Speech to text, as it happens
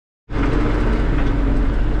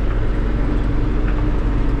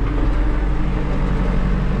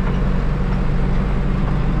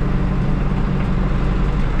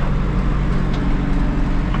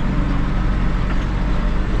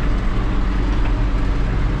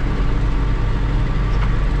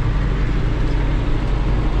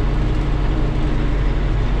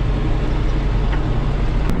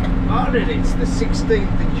it, it's the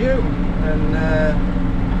 16th of June and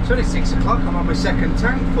it's only 6 o'clock. I'm on my second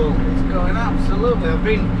tank full. It's going absolutely. I've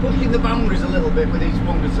been pushing the boundaries a little bit with these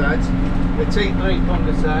fungicides, the T3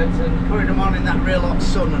 fungicides, and putting them on in that real hot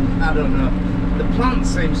sun, and I don't know, the plant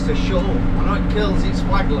seems to show. I know it kills its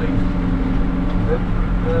flag leaf,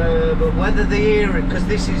 but whether the ear, because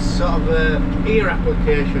this is sort of a ear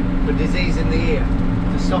application for disease in the ear,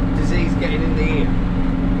 to stop disease getting in the ear,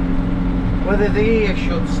 whether the ear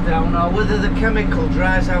shuts down or whether the chemical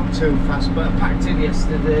dries out too fast. But I packed in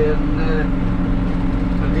yesterday and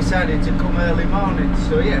I decided to come early morning,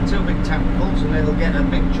 so yeah, 2 big tankfuls, and it'll get a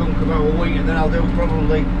big chunk of our wheat, and then I'll do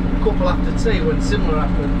probably a couple after tea when similar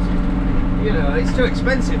happens. You know, it's too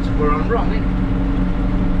expensive to put on wrong, isn't it?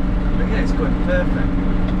 But yeah, it's going perfect.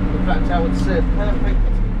 In fact, I would say perfect.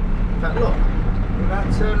 In fact, look, if I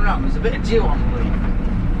turn around, there's a bit of dew on the leaf.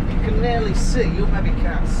 You can nearly see, you maybe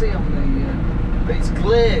can't see on the, but it's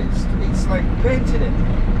glazed. It's like painted it,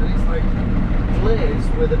 and it's like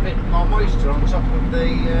glazed with a bit more moisture on top of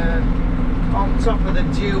the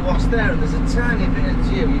dew what's there, and there's a tiny bit of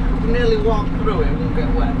dew. You could nearly walk through it and won't get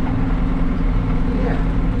wet. Yeah.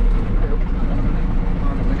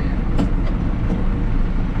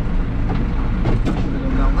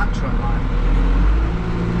 Down that track line.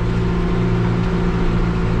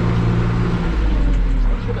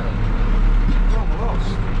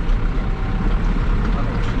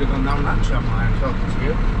 Down that tram line talking to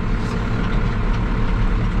you.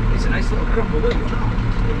 It's a nice little crop of wheat.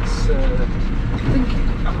 It's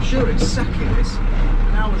I'm sure it's Saki this,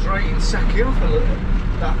 and I was writing Saki off a little,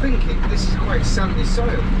 but I think this is quite sandy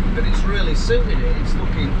soil, and it's really suited it. It's not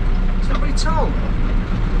very tall though.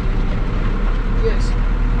 Yes,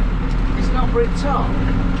 it's not very tall,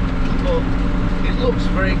 but it looks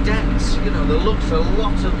very dense. You know, there looks a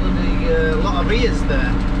lot of ears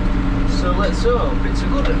there. So let's hope it's a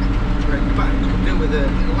good one. Right, back to do with the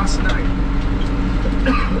last night.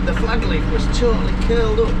 The flag leaf was totally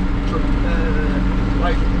curled up,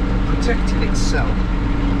 like protecting itself,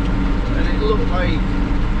 and it looked like,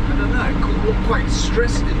 I don't know, it could look quite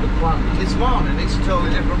stressed in the plant. This morning it's a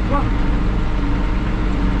totally different plant.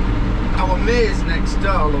 Our maize next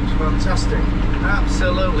door looks fantastic,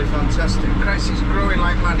 absolutely fantastic. Christ, it's growing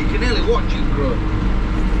like mad. You can nearly watch it grow.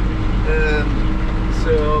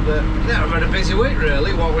 But yeah, I've had a busy week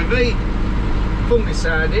really. What with me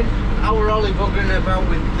fungiciding, our olive buggering about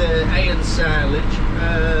with hay and silage,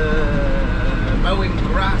 mowing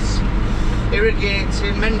grass,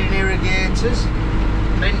 irrigating, mending irrigators,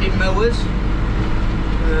 mending mowers,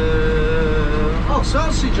 all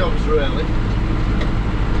sorts of jobs really.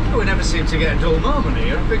 We never seem to get a dull moment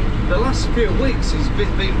here. I think the last few weeks has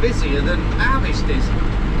been busier than harvest is.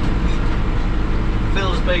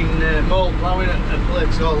 Phil's been mould ploughing at a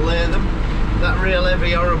place called Latham, that real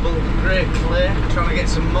heavy horrible grey clay, trying to get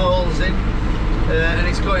some moulds in, and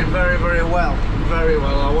it's going very, very well, very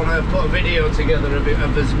well. I want to put a video together of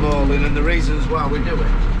us moulding and the reasons why we do it.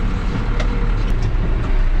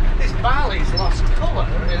 This barley's lost colour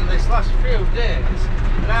in this last few days,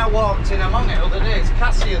 and I walked in among it other day. It's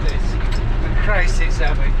cassia this, and Christ, it's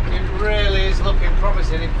heavy. It really is looking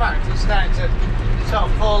promising. In fact, it's starting to sort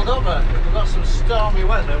of fold over. If we've got some stormy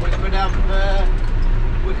weather, we could have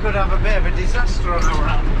a bit of a disaster on our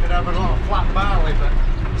hands. We could have a lot of flat barley, but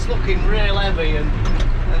it's looking real heavy, and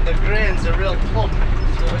the grains are real plump.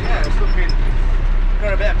 So yeah, it's looking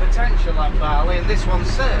got a bit of potential, that barley, and this one's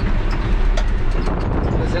same.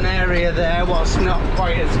 There's an area there what's not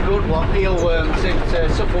quite as good, what eelworms seem to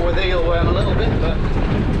suffer with eelworm a little bit, but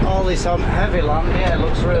all this on heavy land, yeah,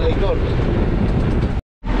 looks really good.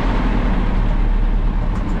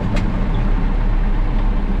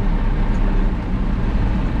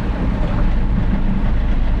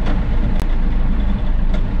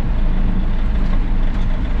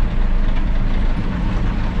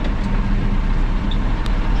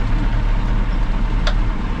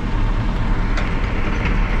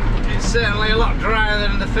 Certainly a lot drier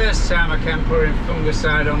than the first time I came putting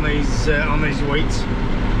fungicide on these wheats.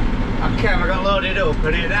 I got loaded up,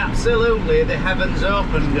 and it absolutely, the heavens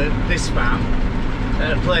opened at this farm,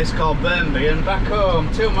 at a place called Burnby, and back home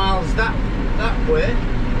 2 miles that way,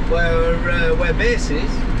 where base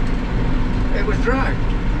is, it was dry.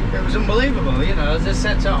 It was unbelievable, you know, as I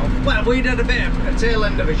set off. Well, we'd had a bit of a tail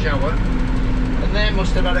end of a shower, and they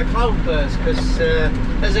must have had a cloud burst, because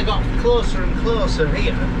as I got closer and closer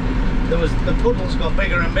here, the puddles got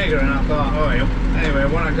bigger and bigger, and I thought, oh yeah. Anyway,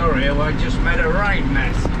 when I got here, well, I just made a right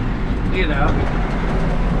mess, you know,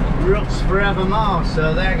 ruts forevermore,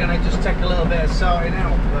 so they're going to just take a little bit of sorting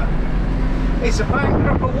out. But it's a fine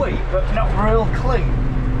crop of wheat, but not real clean.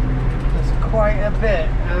 There's a quite a bit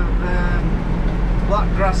of black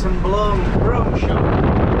grass and blown shot.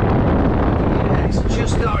 Yeah, it's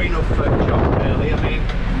just not enough for a job really. I mean,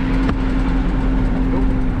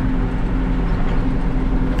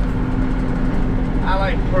 I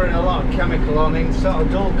like putting a lot of chemical on in sort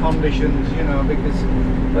of dull conditions, you know, because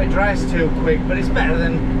it dries too quick, but it's better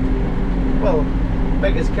than, well,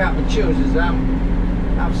 beggars can't be choosers.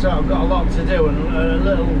 I've sort of got a lot to do and a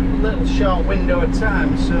little short window of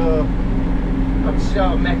time, so I'm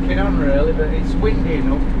sort of making on really, but it's windy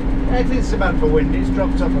enough. It isn't so bad for wind, it's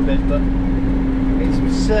dropped off a bit, but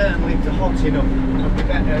it's certainly hot enough.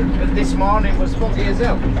 But this morning was foggy as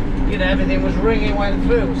hell. You know, everything was ringing went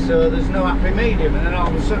through, so there's no happy medium, and then all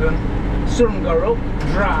of a sudden sun got up,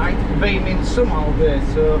 dry, beaming sun all day,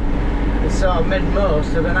 so it sort of made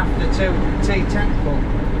most of an after tea tank full.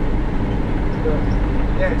 But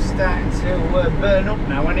yeah, it's starting to burn up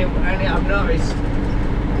now, and I've noticed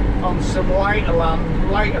on some lighter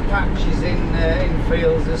land, lighter patches in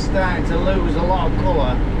fields are starting to lose a lot of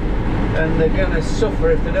colour, and they're going to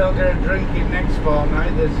suffer if they don't get a drink in next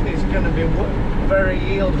fortnight. It's going to be very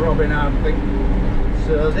yield robbing, I think.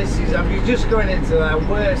 So this is, I'm just going into that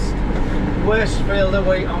worst field of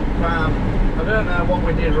wheat on farm. I don't know what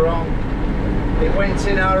we did wrong. It went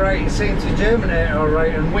in alright, it seemed to germinate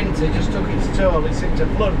alright, and winter just took its toll. It seemed to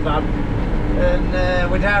flood bad,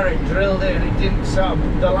 and we direct drilled it, and it didn't sort of,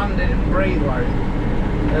 the land didn't breathe right.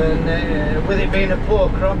 And with it being a poor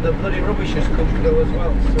crop, the bloody rubbish has come through as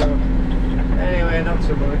well. So anyway, not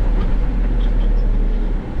to worry.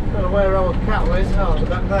 Don't know where our cattle is. Oh, they're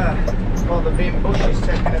back there. Oh, the bean bushes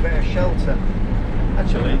taking a bit of shelter.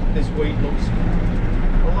 Actually, this wheat looks a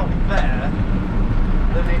lot better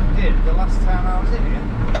than it did the last time I was in here.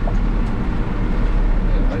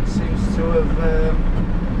 Anyway, it seems to have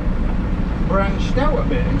branched out a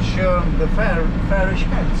bit and shown the fairish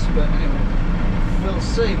heads, but anyway, we'll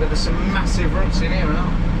see. But there's some massive roots in here and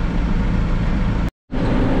all.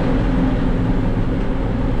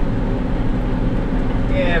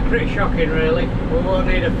 Yeah, pretty shocking really. We won't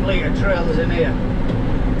need a fleet of trailers in here.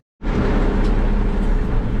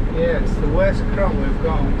 Yeah, it's the worst crop we've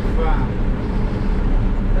got on the farm.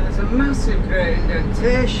 There's a massive great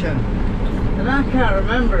indentation, and I can't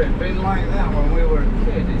remember it being like that when we were a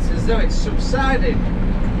kid. It's as though it's subsiding.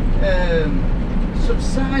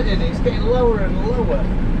 It's getting lower and lower.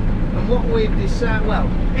 And what we've decided, well,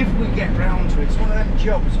 if we get round to it, it's one of them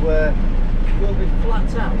jobs where we'll be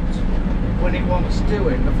flat out when it wants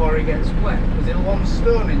doing before it gets wet, because it'll want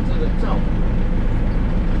stone into the top.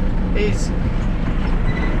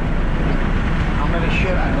 I'm going to show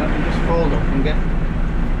you, let me just fold up and get.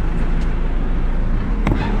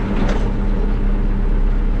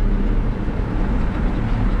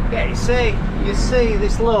 Yeah, you see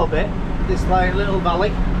this low bit, this like little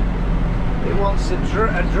valley. It wants a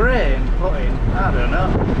drain put in, I don't know,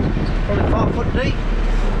 probably 4 foot deep.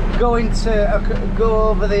 Go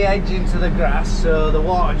over the edge into the grass, so the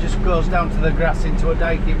water just goes down to the grass into a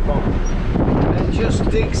diking pond, and just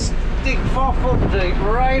dig 4 foot deep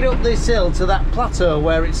right up this hill to that plateau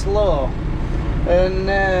where it's low,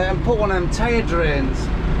 and put one of them tyre drains.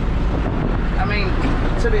 I mean,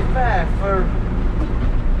 to be fair, for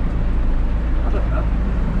I don't know,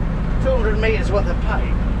 200 metres worth of pipe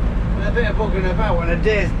and a bit of bugging about and a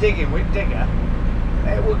day's digging with digger,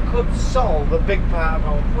 it could solve a big part of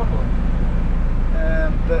our problem.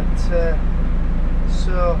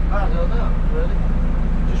 So I don't know really.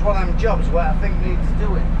 Just one of them jobs where I think needs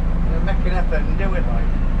doing. You know, make an effort and do it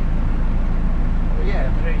like. But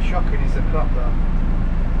yeah, pretty shocking is the crop though.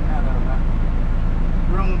 I don't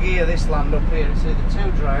know. Wrong gear this land up here. It's either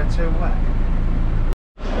too dry or too wet.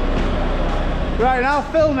 Right, and I'll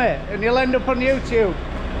film it, and you'll end up on YouTube.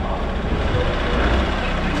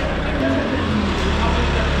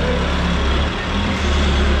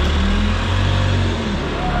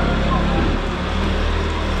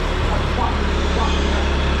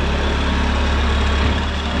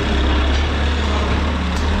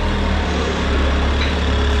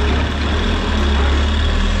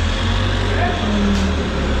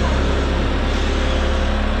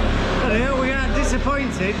 We are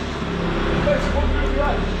disappointed.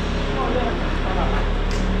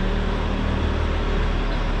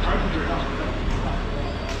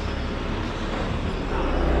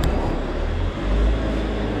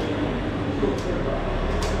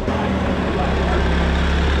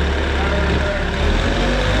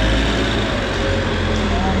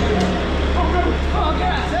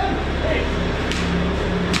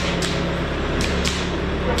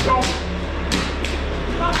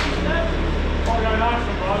 Oh, yeah, nice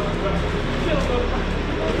one, bud.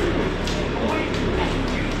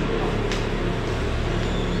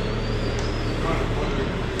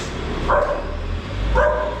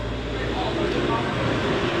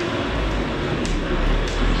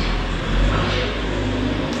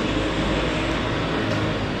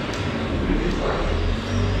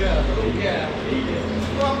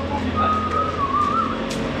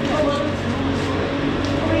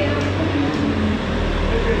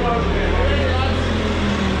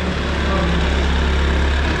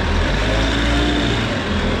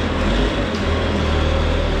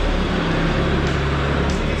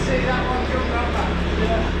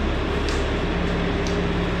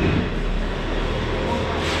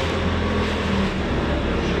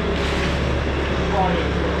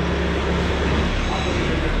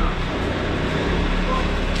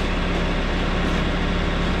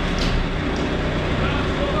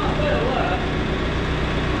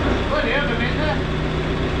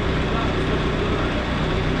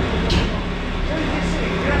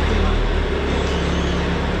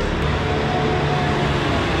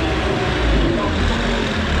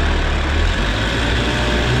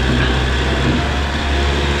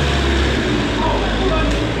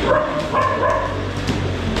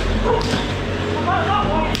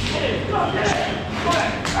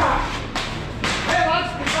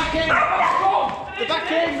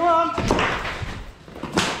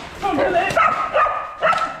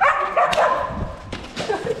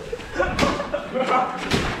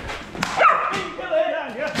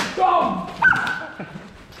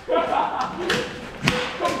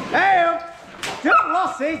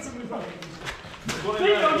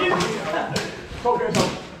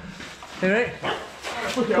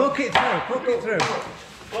 Here, poke it through.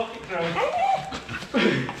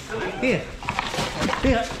 Here.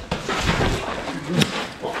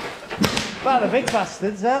 Well, the big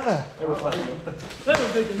bastards, aren't they? Little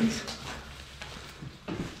big ones.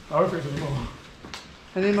 I hope it's more.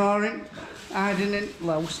 Any more in? Hiding in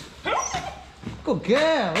louse. Good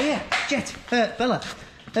girl, here. Jet, Bella.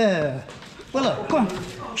 Willa, come on.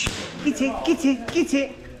 Shh. Get it.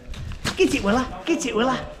 Get it, Willa. Get it.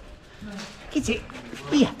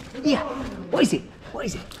 Here. What is it,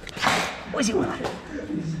 Willa?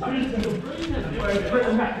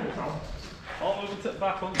 I'll move it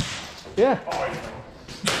back on. Yeah.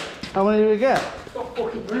 How many do we get? Stop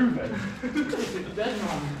fucking moving. It's dead,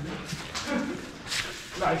 man.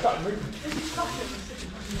 No, it's not moving.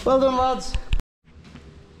 Well done, lads.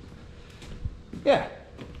 Yeah.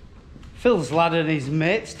 Phil's lad and his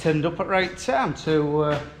mates turned up at right time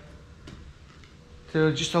to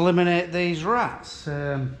just eliminate these rats.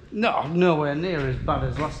 Nowhere near as bad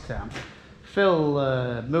as last time.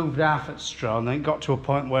 Phil moved half at straw and then got to a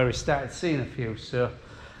point where he started seeing a few,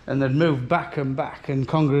 and then moved back and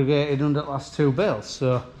congregated under the last two bales.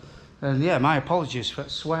 And yeah, my apologies for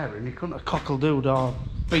swearing. You couldn't have cockle-doed or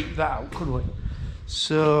beat that out, could we?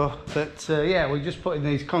 Yeah, we're just putting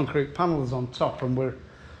these concrete panels on top, and we're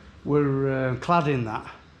cladding that,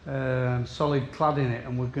 solid cladding it,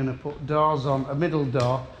 and we're going to put doors on, a middle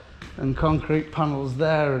door and concrete panels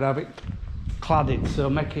there, and have it cladded, so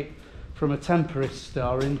make it from a temporary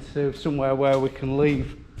store into somewhere where we can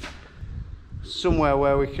leave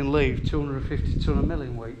 250 ton of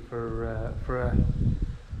milling weight for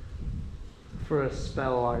a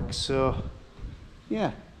spell, like so.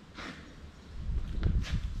 Yeah.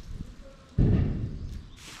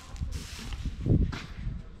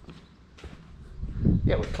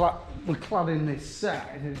 Yeah, we're cladding this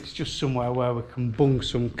side, and it's just somewhere where we can bung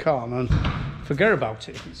some corn and forget about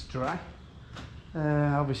it if it's dry.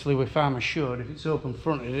 Obviously with farm assured, if it's open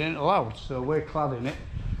fronted it ain't allowed, so we're cladding it,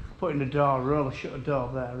 putting a door, roller shutter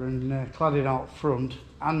door there, and cladding out front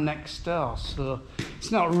and next door, so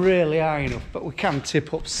it's not really high enough, but we can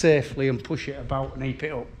tip up safely and push it about and heap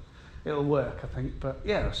it up. It'll work, I think. But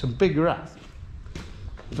yeah, some big rats,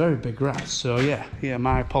 very big rats, so yeah,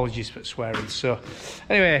 my apologies for swearing. So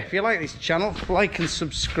anyway, if you like this channel, like and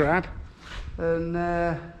subscribe, and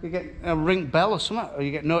you get a ring bell or something, or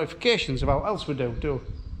you get notifications about what else we do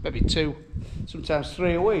maybe 2, sometimes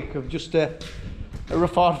 3 a week of just a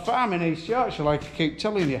rough hard farm in East Yorkshire, like I keep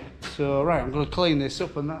telling you. So right, I'm going to clean this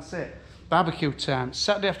up and that's it. Barbecue time,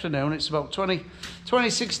 Saturday afternoon, it's about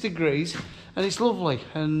 26 degrees and it's lovely,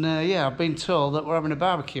 and yeah, I've been told that we're having a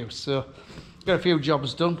barbecue, so got a few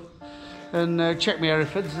jobs done, and check my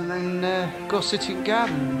Herefords, and then go sit in the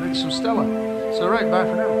garden and drink some Stella. So right, bye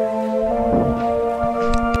for now.